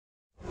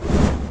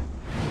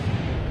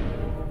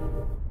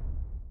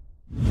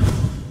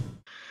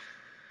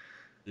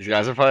These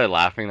guys are probably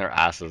laughing their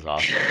asses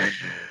off.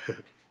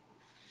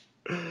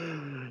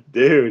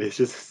 Dude, it's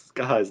just,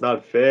 God, it's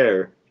not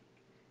fair.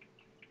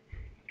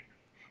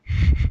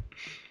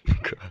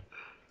 God,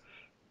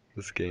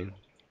 this game.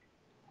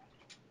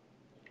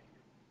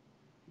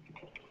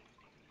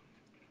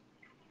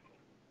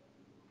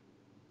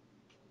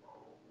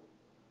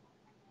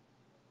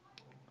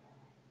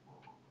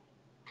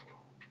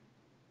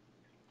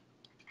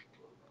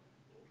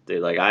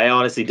 Dude, like, I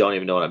honestly don't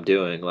even know what I'm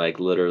doing, like,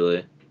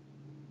 literally.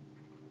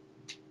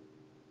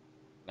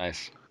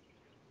 Nice.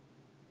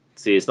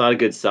 See, it's not a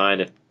good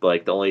sign if,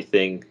 like, the only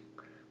thing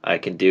I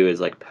can do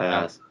is, like, Yeah.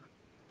 pass.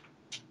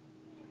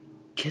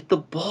 Get the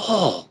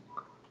ball!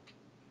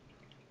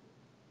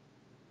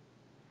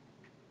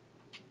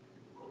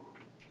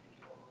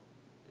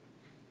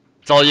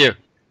 It's all you.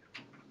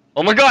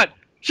 Oh my god!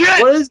 Shoot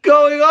it! What is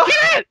going on?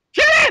 Shoot it!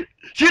 Shoot it!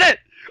 Shoot it!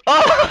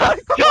 Oh my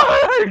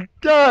god! I'm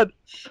done!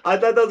 I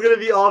thought that was gonna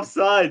be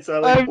offside, so I,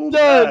 like, I'm pulled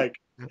done! back.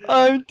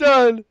 I'm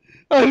done!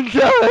 I'm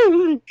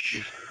done!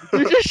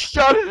 You just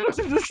shot it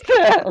into the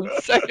stand!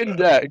 Second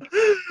deck!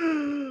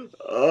 Oh,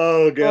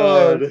 Oh,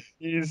 God.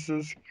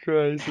 Jesus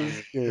Christ,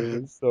 this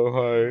game is so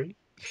hard.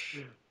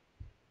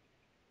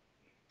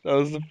 That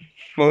was the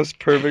most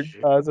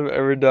perfect pass I've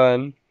ever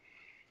done.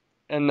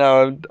 And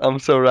now I'm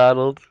so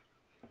rattled.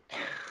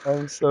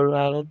 I'm so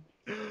rattled.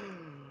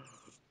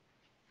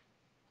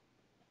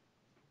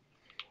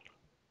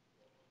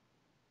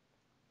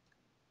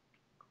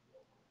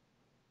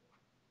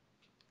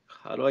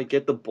 How do I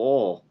get the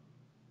ball?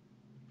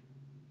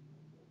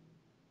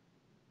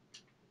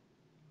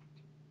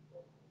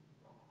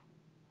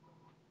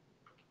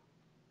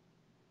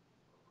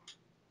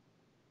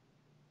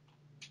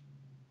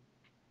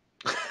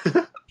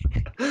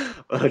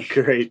 A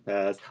great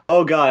pass.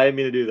 Oh, God, I didn't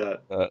mean to do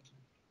that. Uh,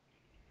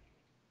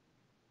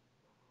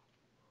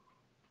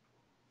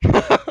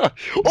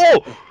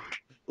 oh!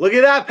 Look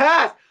at that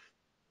pass!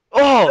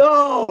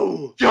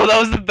 Oh! No! Yo, that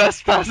was the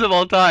best pass of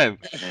all time.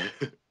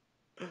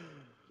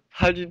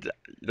 How'd you?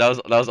 That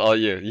was all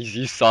you.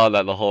 You saw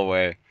that the whole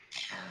way.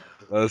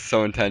 That was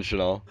so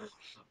intentional.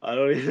 I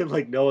don't even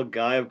like know a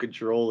guy I'm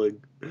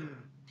controlling.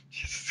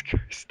 Jesus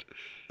Christ.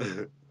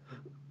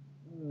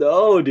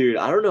 No, dude,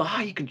 I don't know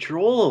how you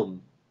control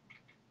him.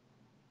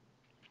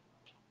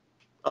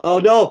 Oh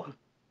no!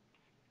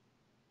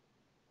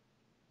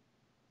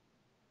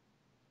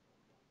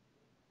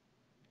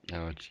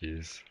 Oh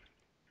jeez.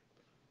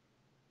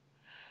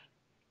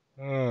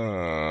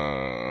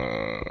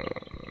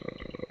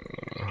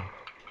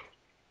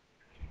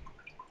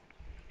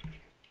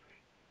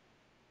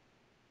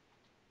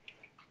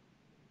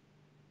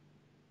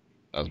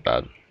 That was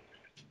bad.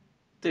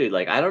 Dude,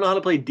 like I don't know how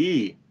to play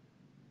D.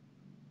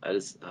 I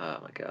just oh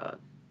my god.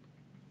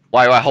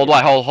 Why? I Hold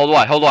guess why? Hold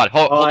why? Hold why? oh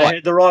Hold I why?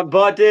 hit the wrong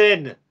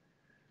button.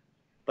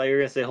 Thought you were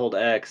gonna say hold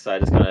X, so I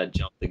just kinda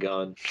jumped the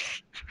gun.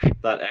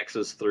 Thought X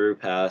was through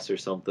pass or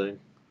something.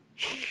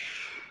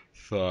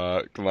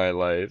 Fuck my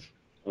life.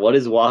 What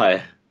is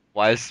Y?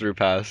 Why is through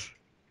pass?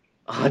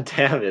 Oh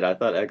damn it, I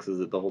thought X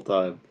was it the whole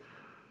time.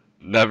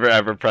 Never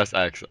ever press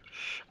X.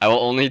 I will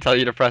only tell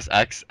you to press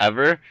X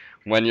ever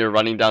when you're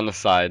running down the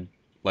side,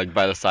 like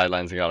by the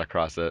sidelines, you gotta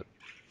cross it.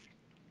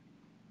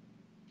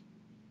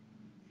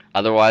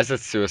 Otherwise,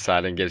 it's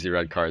suicide and gives you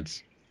red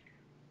cards.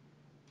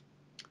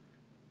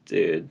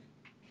 Dude.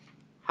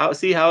 How is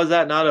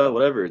that not a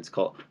whatever it's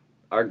called?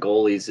 Our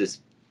goalie's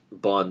just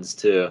buns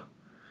too.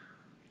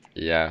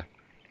 Yeah.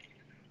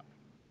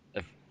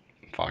 If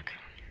fuck.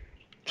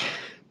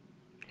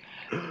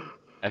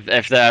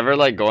 If they're ever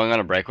like going on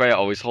a breakaway,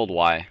 always hold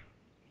Y.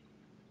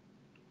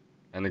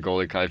 And the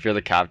goalie, if you're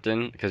the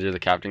captain, because you're the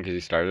captain because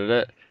you started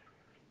it,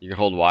 you can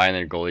hold Y and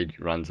then goalie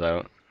runs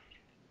out.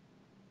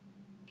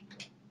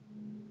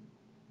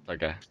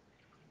 Okay.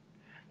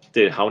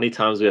 Dude, how many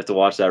times do we have to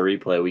watch that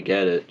replay? We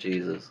get it.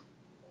 Jesus.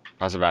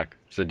 Pass it back.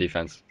 It's the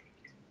defense.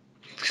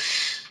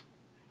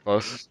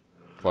 Close.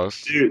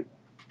 Close. Dude,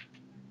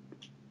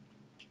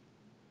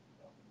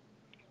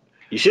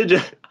 you should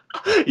just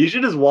you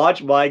should just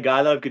watch my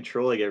guy that I'm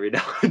controlling every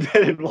now and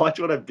then and watch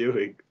what I'm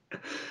doing.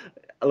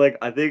 Like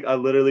I think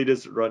I'm literally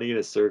just running in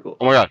a circle.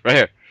 Oh my god, right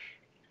here.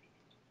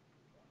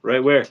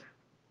 Right where?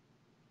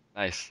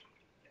 Nice.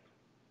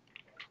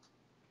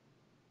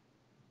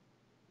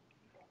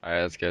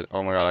 Alright, that's good.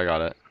 Oh my god, I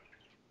got it.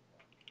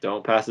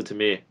 Don't pass it to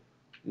me.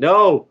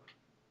 No.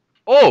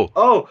 Oh!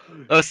 Oh.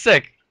 That was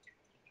sick.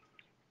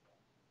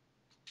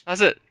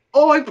 That's it.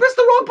 Oh, I pressed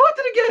the wrong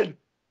button again.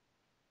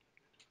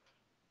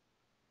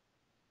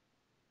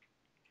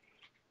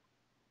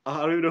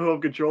 I don't even know who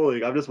I'm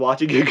controlling. I'm just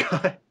watching you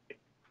guy.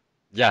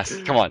 Yes,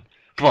 come on.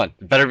 Come on.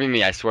 It better be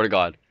me, I swear to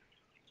god.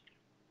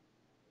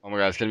 Oh my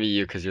god, it's gonna be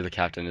you because you're the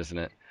captain, isn't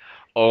it?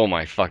 Oh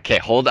my fuck. Okay,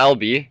 hold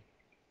LB.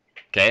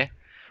 Okay?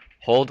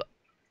 Hold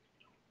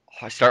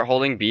start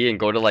holding B and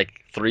go to like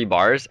 3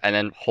 bars and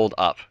then hold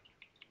up.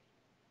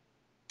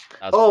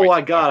 That's Oh way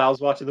my too far. god, I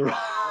was watching the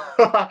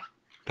wrong.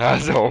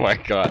 That's oh my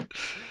god.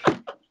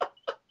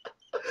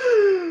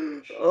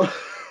 Oh.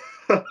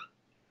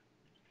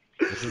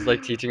 This This is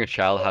like teaching a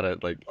child how to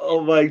like.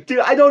 Oh my, dude,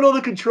 I don't know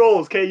the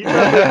controls. Okay, you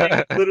try to blame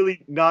me for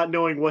literally not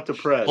knowing what to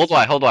Hold press.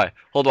 Y, hold Y,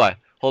 hold Y,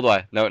 hold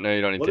Y. No, no,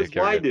 you don't need What to. does Okay,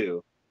 we're Y good.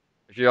 do?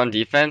 If you're on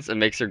defense, it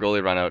makes your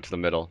goalie run out to the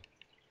middle.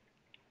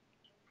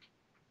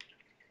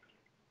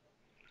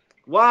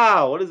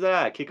 Wow, what is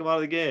that? Kick him out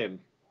of the game.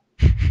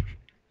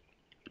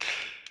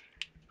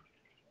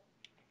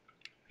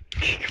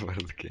 Kick him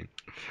out of the game.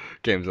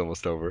 Game's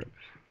almost over.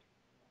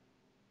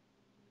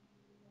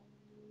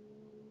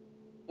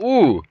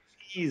 Ooh,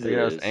 taking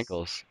out his Jesus.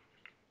 ankles.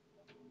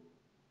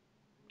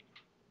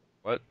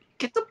 What?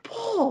 Get the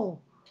ball.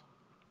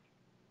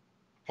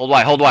 Hold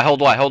Y, hold Y,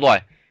 hold Y, hold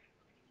Y.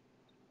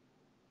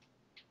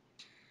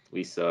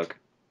 We suck.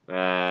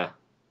 Ah,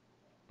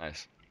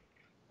 Nice.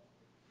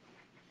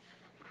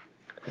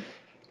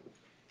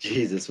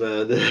 Jesus,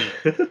 man.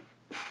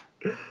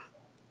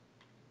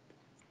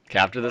 Okay,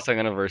 after this, I'm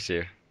gonna verse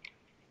you.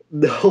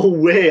 No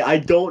way. I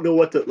don't know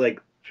what to like.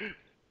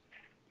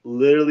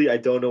 Literally, I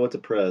don't know what to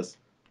press.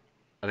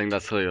 I think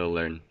that's how you'll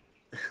learn.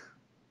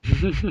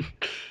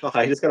 Oh,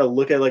 I just gotta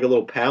look at like a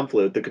little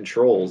pamphlet with the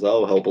controls.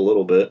 That'll help a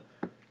little bit.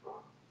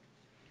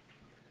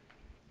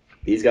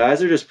 These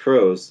guys are just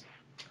pros.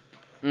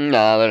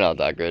 Nah, they're not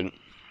that good.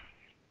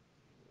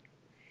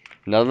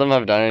 None of them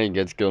have done any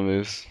good skill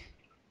moves.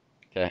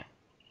 Okay.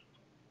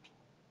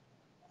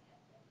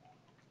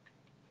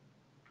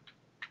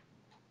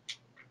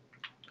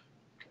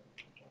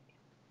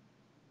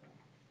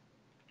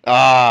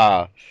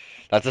 Ah,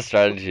 that's a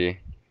strategy.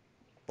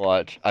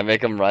 Watch. I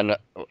make him run.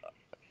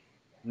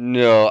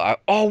 No,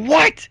 oh,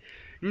 what?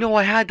 No,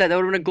 I had that. That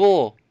would have been a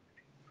goal.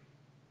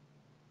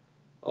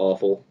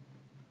 Awful.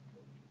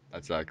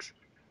 That sucks.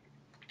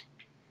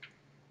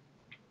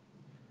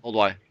 Hold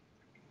Y.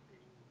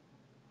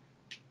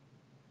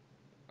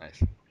 Nice.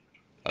 That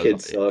was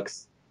Kid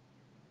sucks.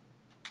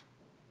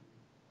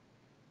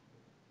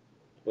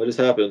 What just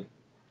happened?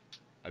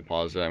 I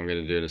paused it. I'm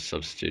gonna do it as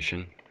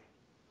substitution.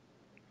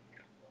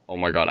 Oh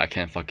my god, I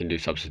can't fucking do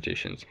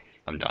substitutions.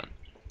 I'm done.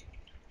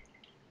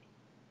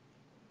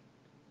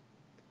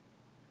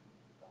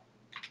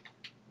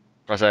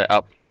 Press A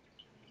up.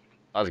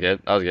 That was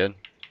good. That was good.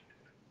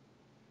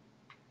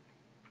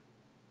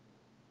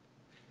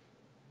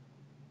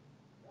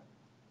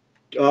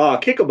 Oh,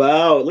 kick him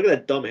out. Look at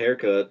that dumb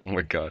haircut. Oh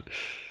my god.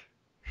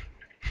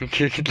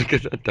 Look at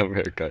that dumb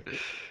haircut.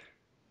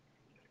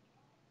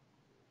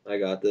 I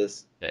got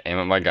this. Yeah, aim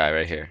at my guy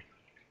right here.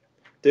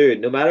 Dude,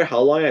 no matter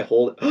how long I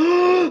hold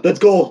it. That's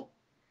goal!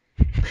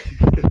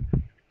 Yeah.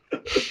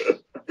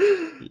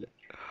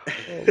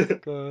 Oh my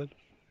god.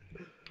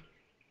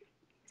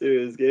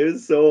 Dude, this game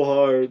is so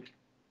hard.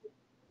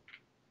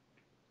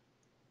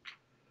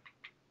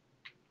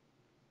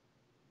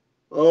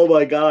 Oh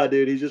my god,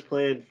 dude, he's just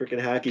playing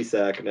freaking hacky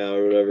sack now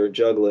or whatever,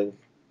 juggling.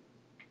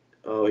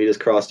 Oh, he just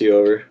crossed you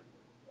over.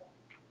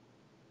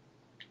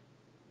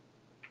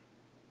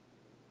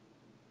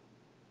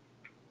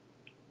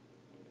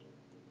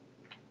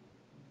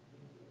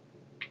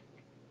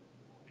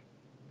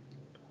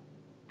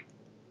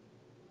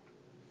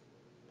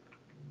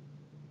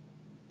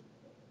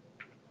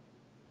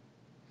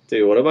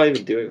 Dude, what am I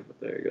even doing?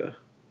 There you go.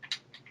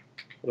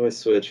 How do I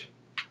switch?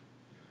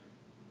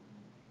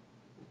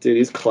 Dude,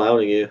 he's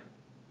clowning you.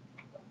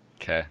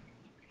 Okay.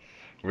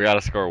 We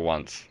gotta score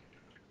once.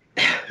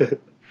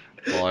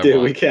 All I Dude,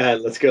 we want.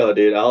 can. Let's go,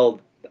 dude. I'll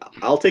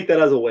take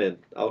that as a win.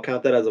 I'll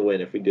count that as a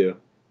win if we do.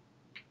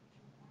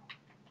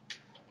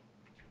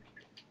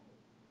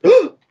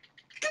 Oh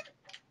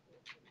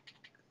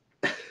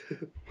my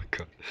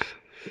god.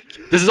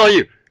 This is all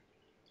you!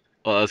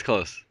 Oh, that was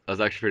close. That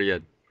was actually pretty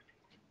good.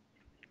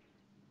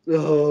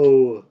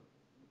 No.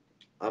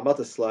 I'm about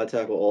to slide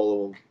tackle all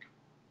of them.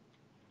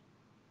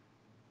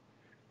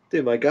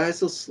 Dude, my guy's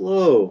so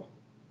slow.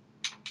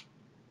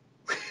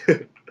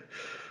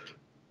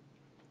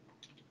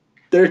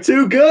 They're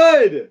too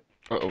good.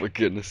 Oh my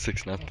goodness,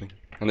 6-0.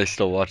 And they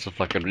still watch the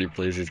fucking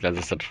replays. These guys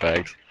are such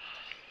fags.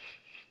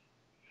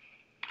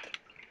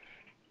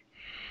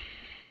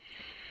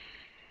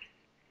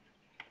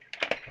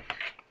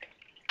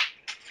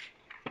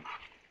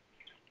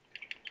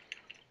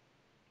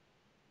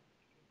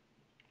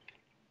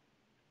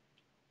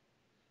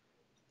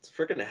 It's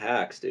freaking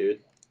hacks,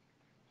 dude.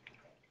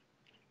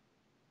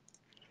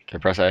 Okay,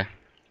 press A.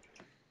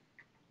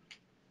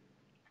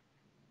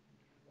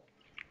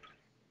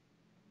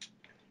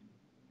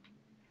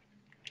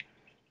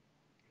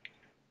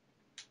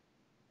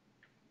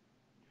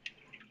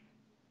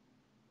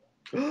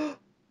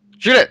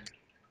 Shoot it!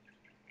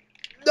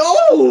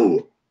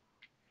 No!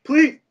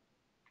 Please,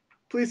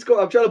 please score.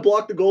 I'm trying to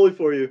block the goalie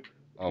for you.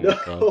 Oh my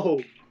god.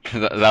 No.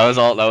 That was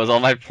all. That was all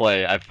my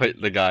play. I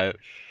put the guy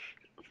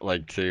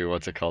like to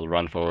what's it called?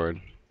 Run forward.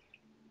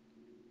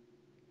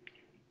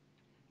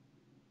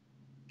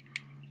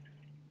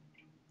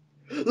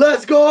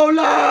 Let's go,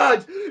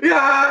 lads!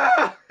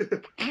 Yeah!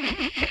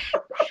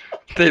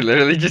 They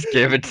literally just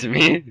gave it to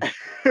me.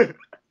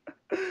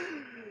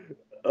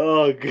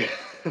 Oh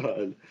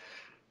god.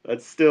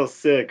 That's still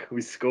sick.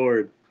 We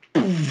scored.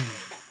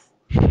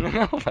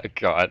 Oh my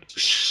god.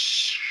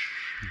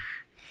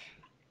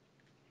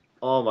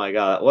 Oh my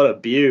god, what a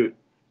beaut.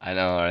 I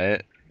know,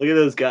 right? Look at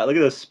those guys. Look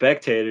at those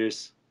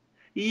spectators.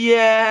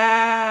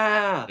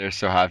 Yeah. They're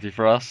so happy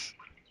for us.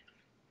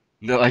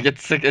 No, like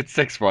it's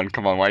 6-1.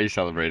 Come on, why are you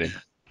celebrating?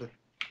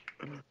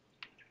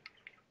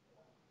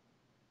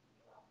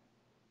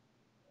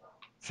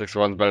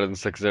 6-1's better than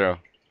 6-0.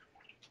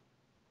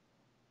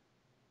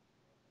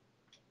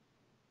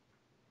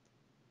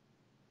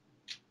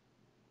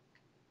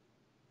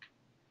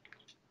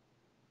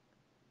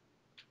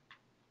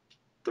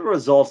 The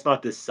result's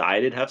not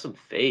decided. Have some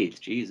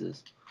faith,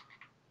 Jesus.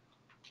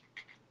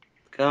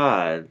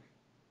 God,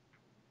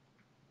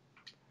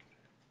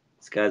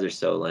 these guys are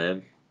so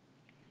lame.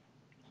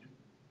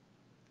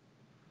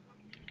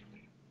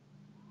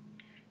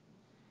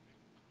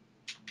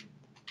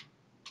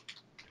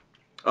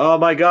 Oh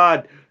my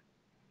God,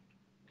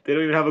 they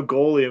don't even have a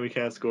goalie and we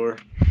can't score.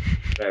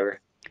 Whatever.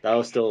 That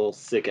was still a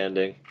sick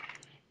ending.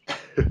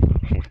 Oh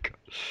my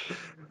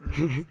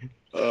god.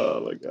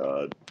 Oh my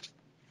God.